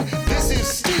can. This is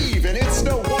Steve, and it's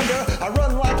no wonder I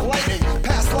run like lightning,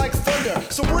 pass like thunder.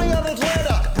 So bring on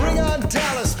Atlanta, bring on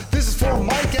Dallas. This is for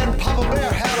Mike and Papa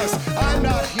Bear Hallis. I'm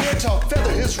not here to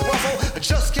feather his ruffle. I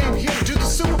just came here to do the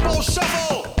Super Bowl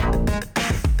shuffle.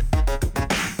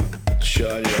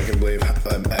 Sean, I can believe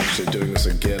I'm actually doing this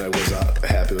again. I was not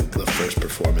happy with the first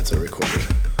performance I recorded.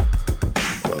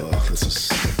 Oh, this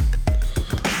is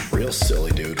real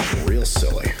silly, dude. Real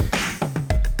silly.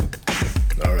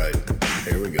 All right,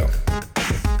 here we go.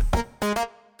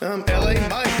 I'm LA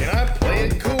Mike and I play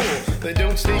it cool. They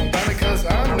don't sneak by me cause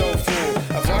I'm no fool.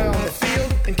 I fly on the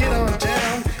field and get on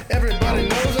down. Everybody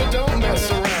knows I don't mess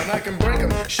around. I can break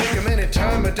them, shake them any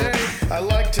time of day. I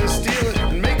like to steal it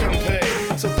and make them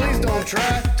pay. So please don't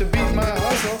try to beat my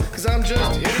hustle, cause I'm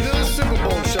just here to do the Super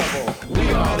Bowl shuffle.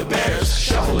 We are the Bears,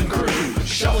 shuffling crew,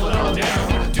 shuffling on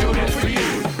down, doing it for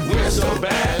you. We're so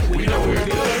bad, we know we're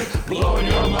good, blowing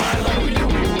your mind like we knew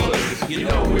we would. You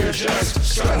know we're just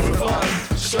strutting for fun,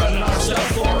 strutting our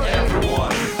stuff for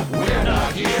everyone. We're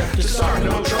not here to start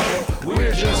no trouble,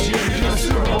 we're just here to do the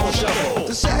Super Bowl shuffle.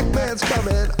 The sack man's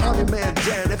coming, I'm your man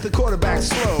Dan. If the quarterback's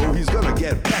slow, he's gonna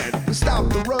get bent. We stop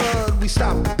the run, we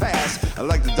stop the pass. I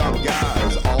like the dumb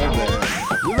guys all day.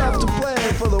 We love to play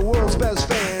for the world's best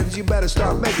fans. You better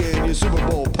start making your Super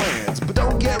Bowl plans. But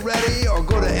don't get ready or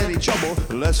go to any trouble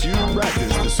unless you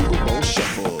practice the Super Bowl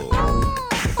shuffle.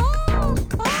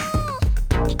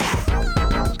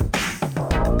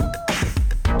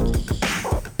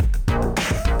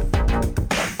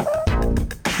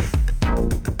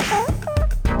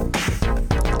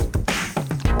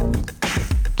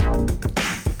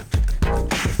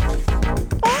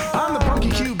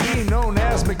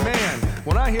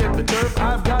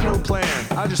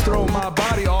 I just throw my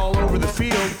body all over the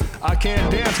field. I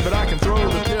can't dance, but I can throw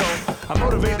the pill. I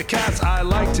motivate the cats I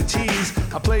like to tease.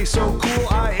 I play so cool,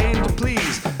 I aim to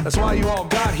please. That's why you all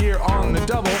got here on the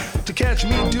double, to catch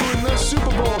me doing the Super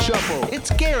Bowl shuffle.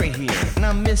 It's Gary here, and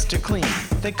I'm Mr. Clean.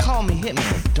 They call me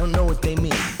Hitman, don't know what they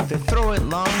mean. They throw it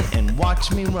long and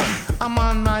watch me run. I'm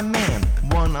on my man,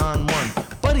 one-on-one.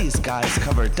 Buddy's guys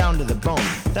covered down to the bone.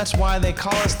 That's why they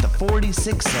call us the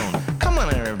 46 zone. Come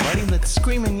on everybody, let's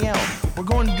scream and yell. We're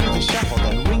going to do the shuffle,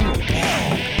 then ring your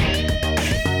bell.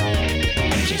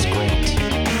 Which is great.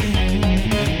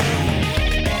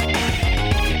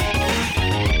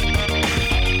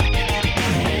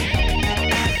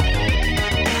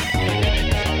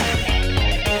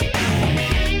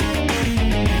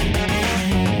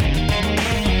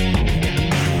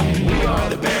 We are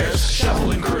the Bears,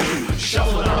 shuffling crew,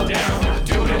 shuffling on down,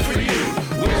 doing it for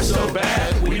you. We're so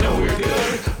bad, we know we're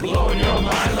good, blowing your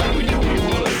mind like we knew we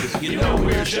would. You know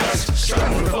we're just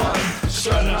strutting for fun,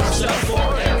 strutting our stuff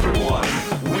for everyone.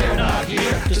 We're not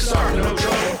here to start no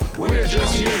trouble, we're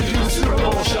just here to do the Super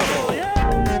Bowl shuffle.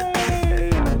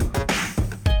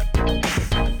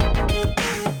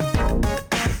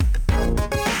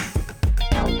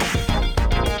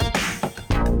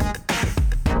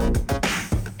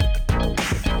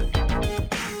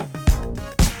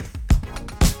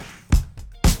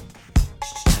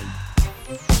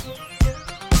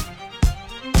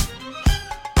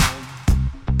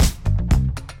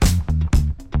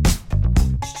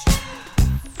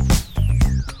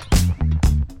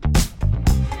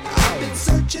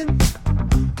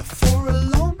 For a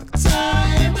long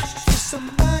time, for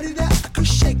somebody that could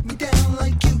shake me down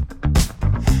like you.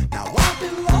 Now I've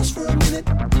been lost for a minute,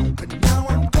 but now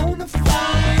I'm gonna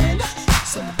find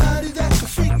somebody that could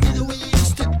freak me the way you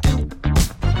used to do.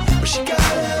 But she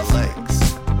gotta have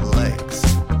legs, legs,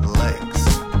 legs,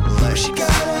 legs. She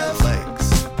gotta have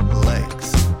legs,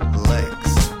 legs,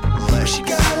 legs, legs. She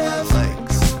gotta have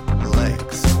legs,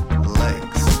 legs,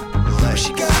 legs, legs.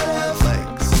 She gotta have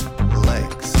legs,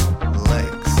 legs.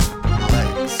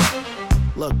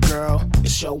 Look, girl,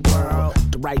 it's your world.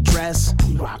 The right dress,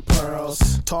 you rock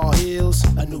pearls. Tall heels,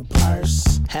 a new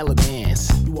purse. Hella bands,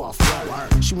 you off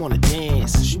work. She wanna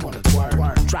dance, she wanna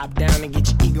twerk. Drop down and get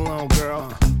your eagle on,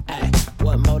 girl. Ay,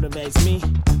 what motivates me?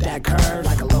 That curve,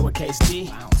 like a lowercase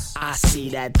d. I see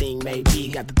that thing, maybe.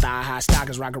 Got the thigh-high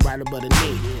stockings, rockin' right above the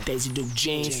knee. Daisy Duke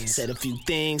jeans, said a few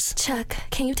things. Chuck,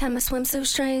 can you tie my swimsuit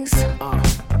strings? I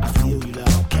feel you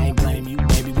though, can't blame you,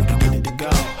 baby.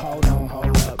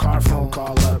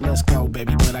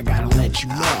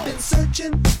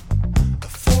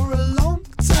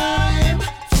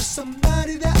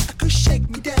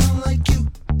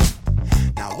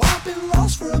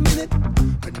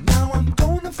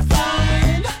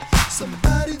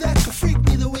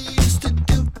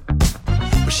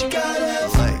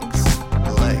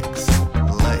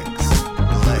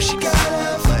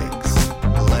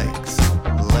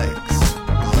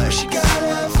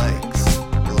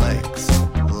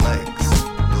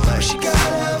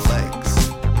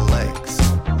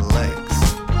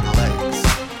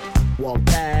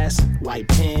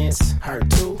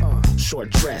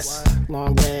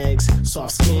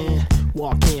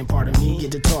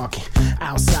 get to talking.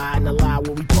 Outside in the lot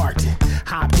where we parked it.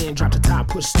 Hopped in, dropped the top,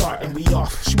 push start, and we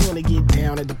off. She wanna get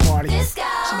down at the party. She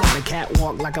got a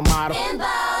catwalk like a model.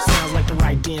 Sounds like the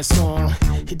right dance song.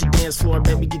 Hit the dance floor,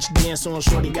 baby, get your dance on.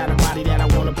 Shorty got a body that I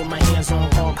wanna put my hands on.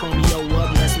 Call Chromeo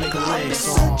up, let's make a leg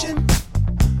song. Searching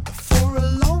for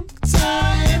a long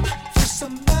time for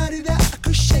somebody that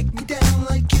could shake me down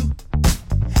like you.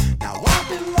 Now I've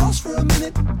been lost for a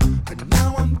minute, but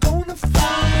now I'm gonna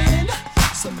find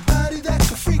somebody that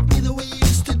could freak me the way you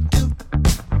used to do.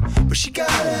 But she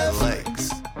gotta have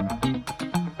legs,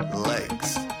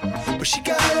 legs. But she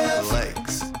gotta have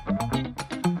legs,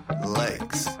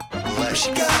 legs, legs. But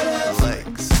she gotta have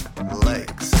legs,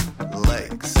 legs, legs,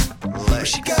 legs. But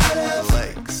she gotta have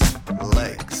legs,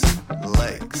 legs,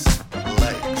 legs,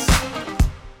 legs.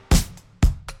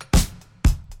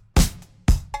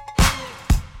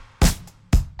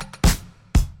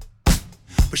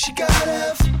 But she gotta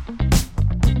have.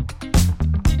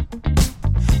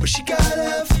 But she gotta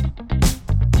have.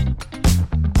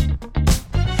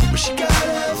 But she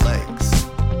gotta have legs,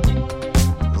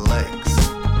 legs,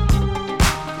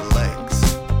 legs,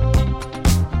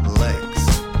 legs.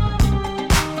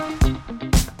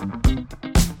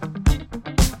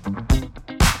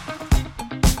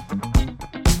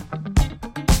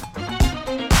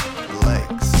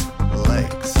 Legs,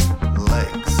 legs,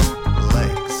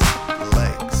 legs,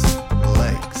 legs,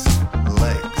 legs,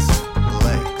 legs,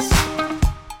 legs.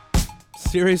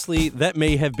 Seriously, that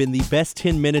may have been the best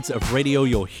 10 minutes of radio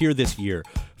you'll hear this year.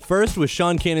 First was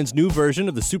Sean Cannon's new version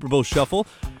of the Super Bowl Shuffle,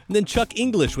 and then Chuck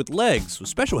English with Legs, with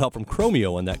special help from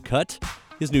Chromeo on that cut.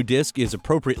 His new disc is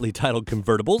appropriately titled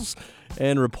Convertibles,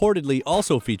 and reportedly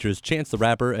also features Chance the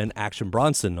Rapper and Action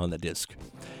Bronson on the disc.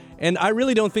 And I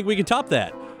really don't think we can top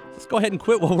that. Let's go ahead and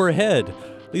quit while we're ahead,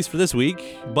 at least for this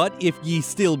week. But if ye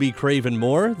still be craving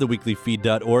more,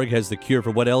 theweeklyfeed.org has the cure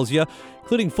for what ails ya,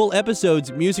 including full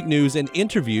episodes, music news, and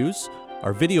interviews.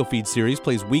 Our video feed series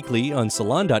plays weekly on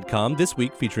Salon.com, this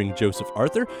week featuring Joseph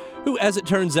Arthur, who, as it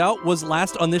turns out, was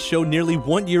last on this show nearly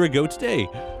 1 year ago today.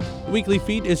 The Weekly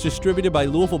Feed is distributed by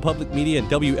Louisville Public Media and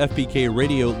WFPK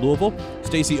Radio Louisville.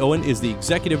 Stacey Owen is the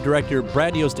executive director.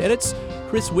 Brad Yost edits.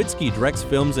 Chris Witzke directs,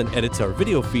 films, and edits our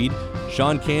video feed.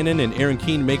 Sean Cannon and Aaron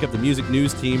Keene make up the music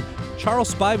news team.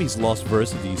 Charles Spivey's lost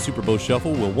verse of the Super Bowl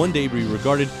Shuffle will one day be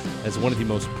regarded as one of the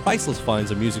most priceless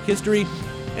finds of music history.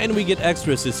 And we get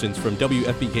extra assistance from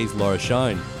WFPK's Laura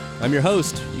Shine. I'm your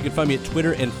host. You can find me at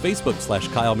Twitter and Facebook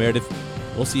 /Kyle Meredith.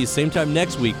 We'll see you same time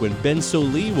next week when Ben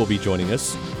Solee will be joining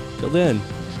us. Till then,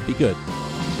 be good.